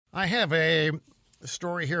I have a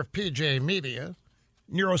story here of PJ Media.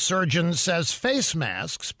 Neurosurgeon says face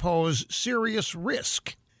masks pose serious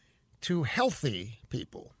risk to healthy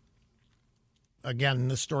people. Again,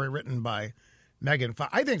 this story written by Megan Fox.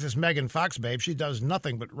 I think this Megan Fox babe, she does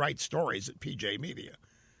nothing but write stories at PJ Media.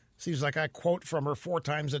 Seems like I quote from her 4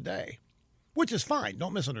 times a day, which is fine.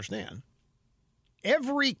 Don't misunderstand.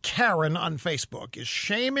 Every Karen on Facebook is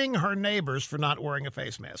shaming her neighbors for not wearing a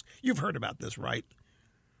face mask. You've heard about this, right?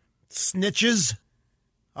 Snitches.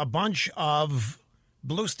 A bunch of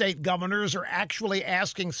blue state governors are actually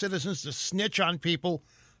asking citizens to snitch on people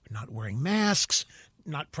not wearing masks,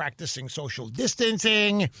 not practicing social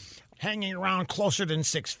distancing, hanging around closer than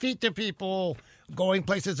 6 feet to people, going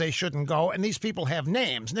places they shouldn't go. And these people have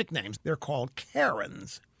names, nicknames. They're called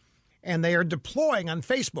Karens. And they are deploying on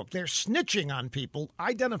Facebook. They're snitching on people,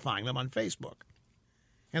 identifying them on Facebook.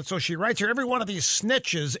 And so she writes here, every one of these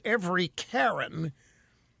snitches, every Karen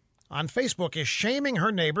on Facebook is shaming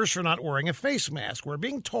her neighbors for not wearing a face mask. We're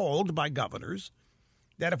being told by governors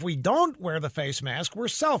that if we don't wear the face mask, we're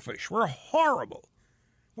selfish. We're horrible.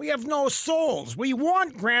 We have no souls. We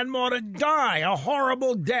want Grandma to die a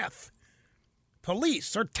horrible death.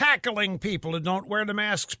 Police are tackling people who don't wear the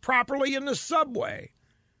masks properly in the subway.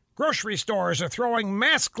 Grocery stores are throwing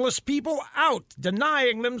maskless people out,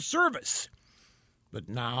 denying them service. But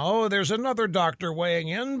now there's another doctor weighing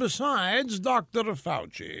in besides Dr.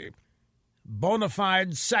 Fauci, bona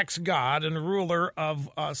fide sex god and ruler of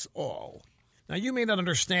us all. Now, you may not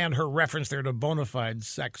understand her reference there to bona fide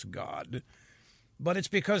sex god, but it's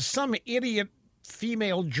because some idiot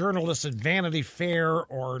female journalist at Vanity Fair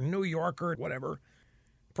or New Yorker, whatever,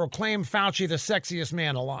 proclaimed Fauci the sexiest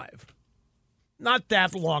man alive. Not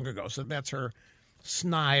that long ago, so that's her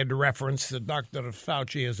snide reference that Dr.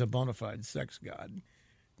 Fauci is a bona fide sex god.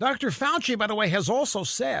 Dr. Fauci, by the way, has also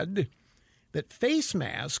said that face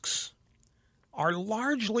masks are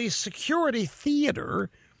largely security theater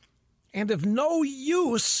and of no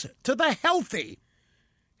use to the healthy.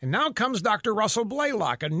 And now comes Dr. Russell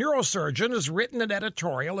Blaylock, a neurosurgeon, has written an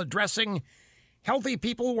editorial addressing healthy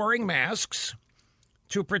people wearing masks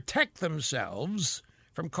to protect themselves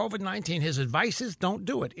from COVID-19. His advice is don't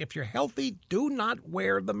do it. If you're healthy, do not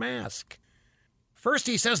wear the mask. First,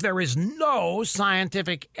 he says there is no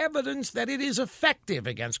scientific evidence that it is effective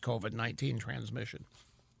against COVID-19 transmission.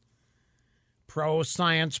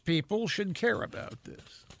 Pro-science people should care about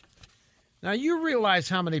this. Now, you realize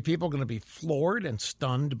how many people are going to be floored and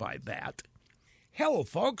stunned by that? Hell,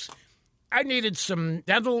 folks, I needed some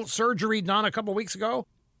dental surgery done a couple weeks ago.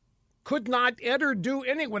 Could not enter do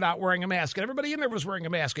any without wearing a mask. And everybody in there was wearing a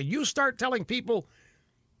mask. And you start telling people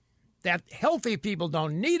that healthy people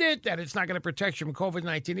don't need it, that it's not going to protect you from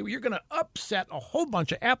COVID-19, you're going to upset a whole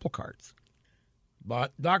bunch of apple carts.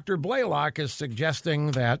 But Dr. Blaylock is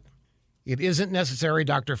suggesting that it isn't necessary.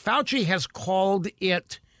 Dr. Fauci has called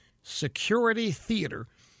it security theater.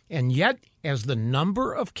 And yet, as the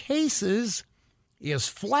number of cases is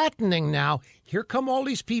flattening now, here come all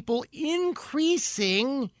these people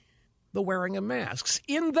increasing the wearing of masks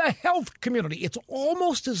in the health community. It's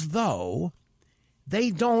almost as though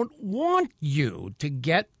they don't want you to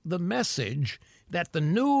get the message that the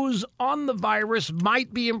news on the virus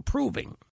might be improving.